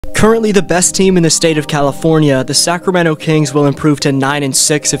Currently the best team in the state of California, the Sacramento Kings will improve to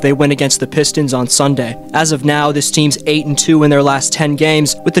 9-6 if they win against the Pistons on Sunday. As of now, this team's 8-2 in their last 10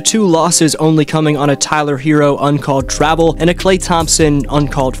 games, with the 2 losses only coming on a Tyler Hero uncalled travel and a Klay Thompson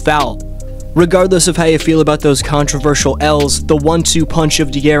uncalled foul. Regardless of how you feel about those controversial L's, the 1-2 punch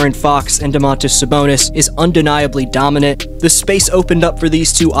of De'Aaron Fox and Domantas Sabonis is undeniably dominant. The space opened up for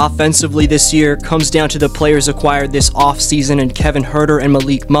these two offensively this year comes down to the players acquired this offseason in Kevin Huerter and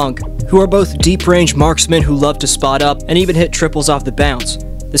Malik Monk, who are both deep-range marksmen who love to spot up and even hit triples off the bounce.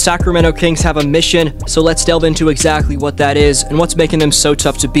 The Sacramento Kings have a mission, so let's delve into exactly what that is and what's making them so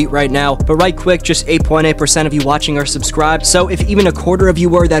tough to beat right now. But right quick, just 8.8% of you watching are subscribed, so if even a quarter of you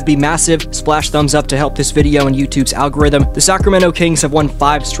were, that'd be massive. Splash thumbs up to help this video in YouTube's algorithm. The Sacramento Kings have won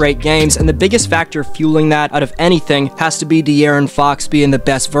 5 straight games, and the biggest factor fueling that out of anything has to be De'Aaron Fox being the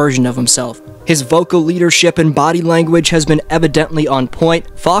best version of himself. His vocal leadership and body language has been evidently on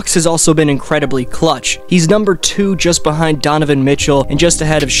point. Fox has also been incredibly clutch. He's number 2 just behind Donovan Mitchell and just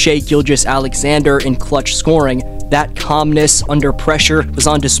ahead of Shai Gilgeous-Alexander in clutch scoring. That calmness under pressure was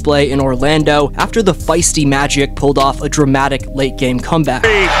on display in Orlando after the feisty Magic pulled off a dramatic late-game comeback.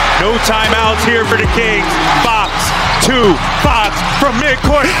 No timeouts here for the Kings. Fox, 2, Fox from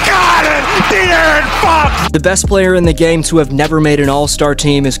midcourt. Got it! De'Aaron Fox! The best player in the game to have never made an all-star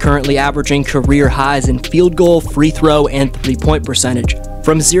team is currently averaging career highs in field goal, free throw, and three-point percentage.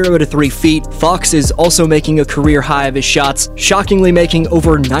 From 0 to 3 feet, Fox is also making a career high of his shots, shockingly making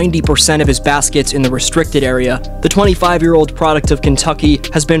over 90% of his baskets in the restricted area. The 25-year-old product of Kentucky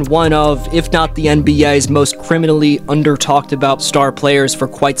has been one of, if not the NBA's most criminally under-talked about star players for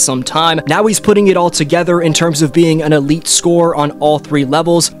quite some time. Now he's putting it all together in terms of being an elite scorer on all 3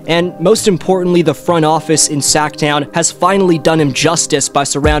 levels, and most importantly, the front office in Sacktown has finally done him justice by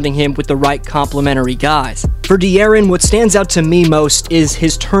surrounding him with the right complementary guys. For De'Aaron, what stands out to me most is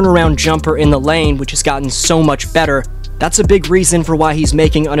his turnaround jumper in the lane, which has gotten so much better. That's a big reason for why he's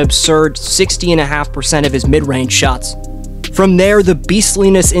making an absurd 60.5% of his mid-range shots. From there, the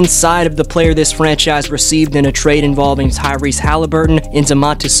beastliness inside of the player this franchise received in a trade involving Tyrese Halliburton and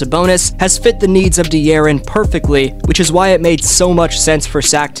Domantas Sabonis has fit the needs of De'Aaron perfectly, which is why it made so much sense for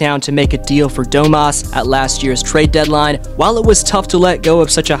Sacktown to make a deal for Domas at last year's trade deadline. While it was tough to let go of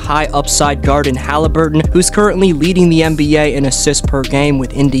such a high upside guard in Halliburton, who's currently leading the NBA in assists per game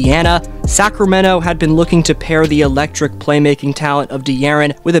with Indiana, Sacramento had been looking to pair the electric playmaking talent of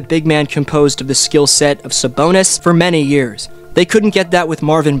De'Aaron with a big man composed of the skill set of Sabonis for many years. They couldn't get that with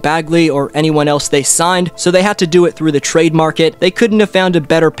Marvin Bagley or anyone else they signed, so they had to do it through the trade market. They couldn't have found a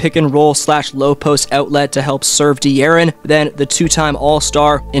better pick-and-roll / low-post outlet to help serve De'Aaron than the 2-time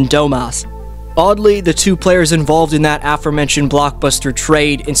All-Star in Domas. Oddly, the 2 players involved in that aforementioned blockbuster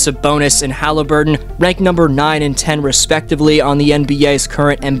trade in Sabonis and Halliburton rank number 9 and 10 respectively on the NBA's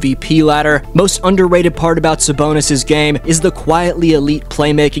current MVP ladder. Most underrated part about Sabonis' game is the quietly elite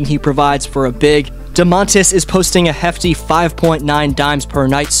playmaking he provides for a big. Domantas is posting a hefty 5.9 dimes per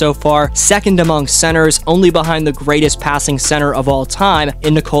night so far, second among centers, only behind the greatest passing center of all time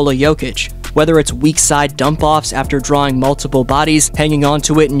in Nikola Jokic. Whether it's weak side dump-offs after drawing multiple bodies, hanging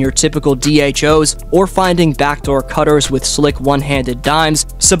onto it in your typical DHOs, or finding backdoor cutters with slick one-handed dimes,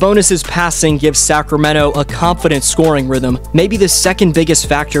 Sabonis' passing gives Sacramento a confident scoring rhythm. Maybe the second biggest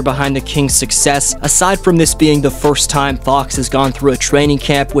factor behind the Kings' success, aside from this being the first time Fox has gone through a training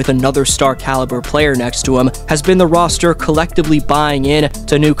camp with another star-caliber player next to him, has been the roster collectively buying in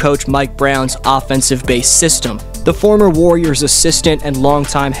to new coach Mike Brown's offensive-based system. The former Warriors assistant and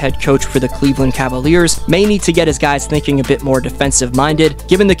longtime head coach for the Cleveland Cavaliers may need to get his guys thinking a bit more defensive-minded,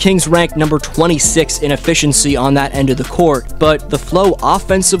 given the Kings rank number 26 in efficiency on that end of the court, but the flow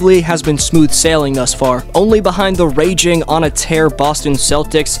offensively has been smooth sailing thus far, only behind the raging on-a-tear Boston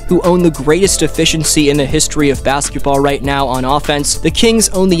Celtics, who own the greatest efficiency in the history of basketball right now on offense. The Kings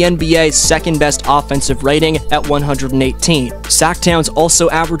own the NBA's second-best offensive rating at 118. Sacktown's also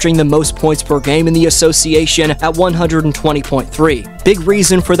averaging the most points per game in the association at 120.3. Big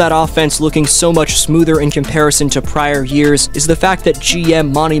reason for that offense looking so much smoother in comparison to prior years is the fact that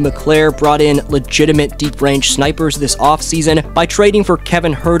GM Monty McClair brought in legitimate deep-range snipers this offseason by trading for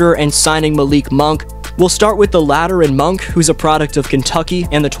Kevin Huerter and signing Malik Monk. We'll start with the latter in Monk, who's a product of Kentucky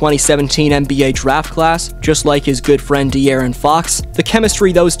and the 2017 NBA draft class, just like his good friend De'Aaron Fox. The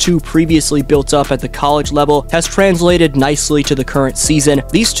chemistry those two previously built up at the college level has translated nicely to the current season.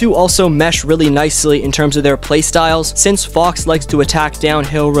 These two also mesh really nicely in terms of their play styles, since Fox likes to attack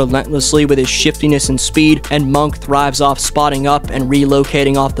downhill relentlessly with his shiftiness and speed, and Monk thrives off spotting up and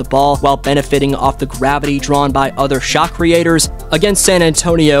relocating off the ball while benefiting off the gravity drawn by other shot creators. Against San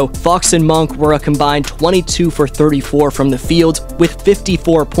Antonio, Fox and Monk were a combined 22 for 34 from the field with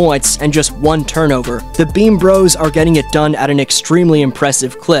 54 points and just 1 turnover. The Beam Bros are getting it done at an extremely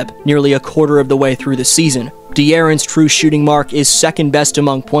impressive clip, nearly a quarter of the way through the season. De'Aaron's true shooting mark is second best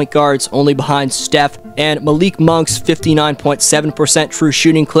among point guards, only behind Steph, and Malik Monk's 59.7% true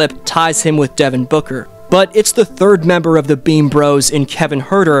shooting clip ties him with Devin Booker. But it's the third member of the Beam Bros in Kevin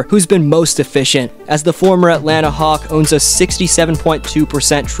Huerter who's been most efficient, as the former Atlanta Hawk owns a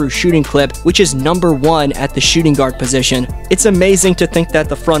 67.2% true shooting clip, which is number 1 at the shooting guard position. It's amazing to think that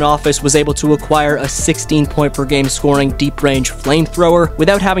the front office was able to acquire a 16-point-per-game scoring deep-range flamethrower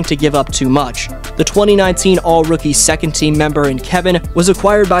without having to give up too much. The 2019 All-Rookie second-team member in Kevin was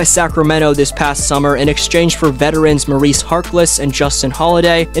acquired by Sacramento this past summer in exchange for veterans Maurice Harkless and Justin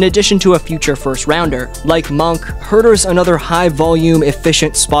Holiday, in addition to a future first-rounder. Like Monk, Huerter's another high-volume,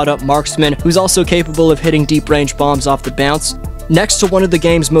 efficient spot-up marksman who's also capable of hitting deep-range bombs off the bounce. Next to one of the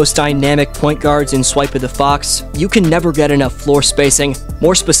game's most dynamic point guards in Swipe of the Fox, you can never get enough floor spacing.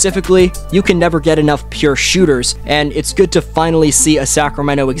 More specifically, you can never get enough pure shooters, and it's good to finally see a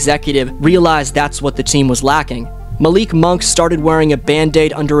Sacramento executive realize that's what the team was lacking. Malik Monk started wearing a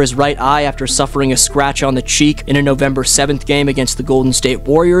band-aid under his right eye after suffering a scratch on the cheek in a November 7th game against the Golden State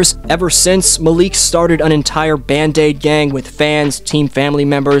Warriors. Ever since, Malik started an entire band-aid gang with fans, team family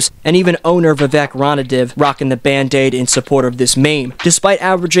members, and even owner Vivek Ranadiv rocking the band-aid in support of this meme. Despite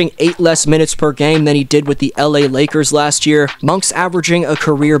averaging 8 less minutes per game than he did with the LA Lakers last year, Monk's averaging a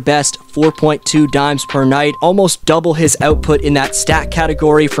career-best 4.2 dimes per night, almost double his output in that stat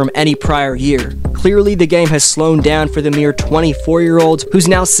category from any prior year. Clearly, the game has slowed down for the mere 24-year-old, who's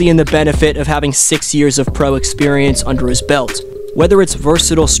now seeing the benefit of having 6 years of pro experience under his belt. Whether it's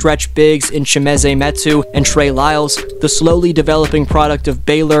versatile stretch bigs in Chimeze Metu and Trey Lyles, the slowly developing product of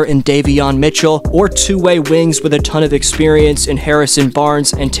Baylor and Davion Mitchell, or two-way wings with a ton of experience in Harrison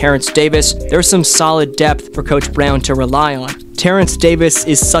Barnes and Terrence Davis, there's some solid depth for Coach Brown to rely on. Terrence Davis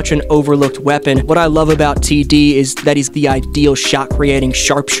is such an overlooked weapon. What I love about TD is that he's the ideal shot-creating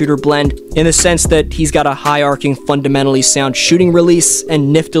sharpshooter blend, in the sense that he's got a high-arcing, fundamentally sound shooting release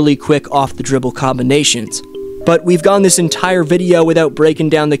and niftily quick off-the-dribble combinations. But we've gone this entire video without breaking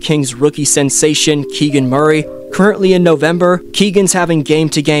down the Kings' rookie sensation, Keegan Murray. Currently in November, Keegan's having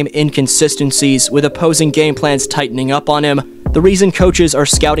game-to-game inconsistencies, with opposing game plans tightening up on him. The reason coaches are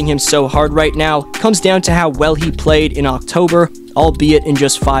scouting him so hard right now comes down to how well he played in October, albeit in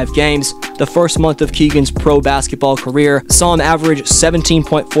just 5 games. The first month of Keegan's pro basketball career saw him average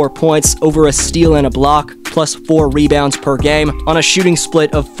 17.4 points, over a steal and a block, plus 4 rebounds per game, on a shooting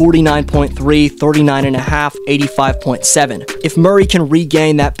split of 49.3, 39.5, 85.7. If Murray can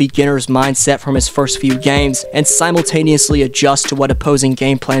regain that beginner's mindset from his first few games and simultaneously adjust to what opposing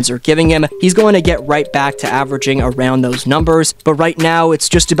game plans are giving him, he's going to get right back to averaging around those numbers. But right now, it's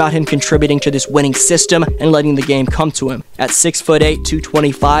just about him contributing to this winning system and letting the game come to him. At 6'8",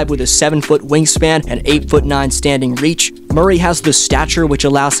 225 with a 7-foot wingspan and 8'9" standing reach, Murray has the stature which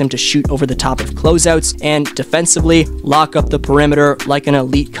allows him to shoot over the top of closeouts and, defensively, lock up the perimeter like an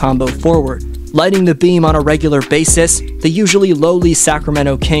elite combo forward. Lighting the beam on a regular basis, the usually lowly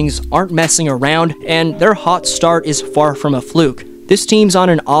Sacramento Kings aren't messing around, and their hot start is far from a fluke. This team's on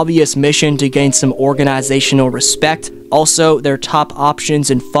an obvious mission to gain some organizational respect. Also, their top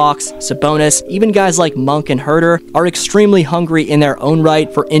options in Fox, Sabonis, even guys like Monk and Huerter are extremely hungry in their own right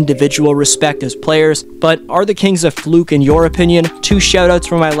for individual respect as players. But are the Kings a fluke in your opinion? 2 shoutouts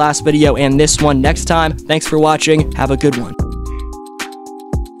from my last video and this one next time. Thanks for watching. Have a good one.